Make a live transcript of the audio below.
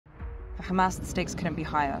For Hamas, the stakes couldn't be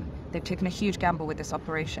higher. They've taken a huge gamble with this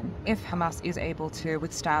operation. If Hamas is able to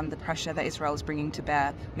withstand the pressure that Israel is bringing to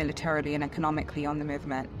bear militarily and economically on the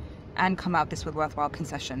movement, and come out this with worthwhile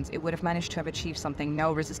concessions, it would have managed to have achieved something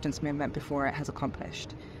no resistance movement before it has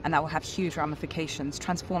accomplished. And that will have huge ramifications,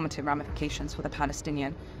 transformative ramifications for the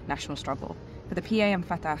Palestinian national struggle. For the PA and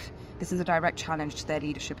Fatah, this is a direct challenge to their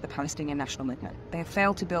leadership of the Palestinian national movement. They have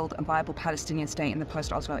failed to build a viable Palestinian state in the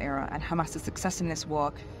post-Oslo era, and Hamas's success in this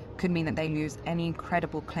war could mean that they lose any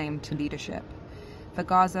credible claim to leadership. For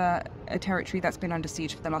Gaza, a territory that's been under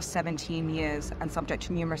siege for the last 17 years and subject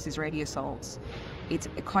to numerous Israeli assaults, its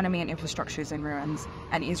economy and infrastructure is in ruins,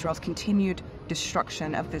 and Israel's continued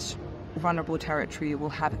destruction of this vulnerable territory will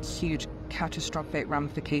have huge catastrophic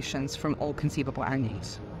ramifications from all conceivable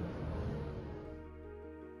angles.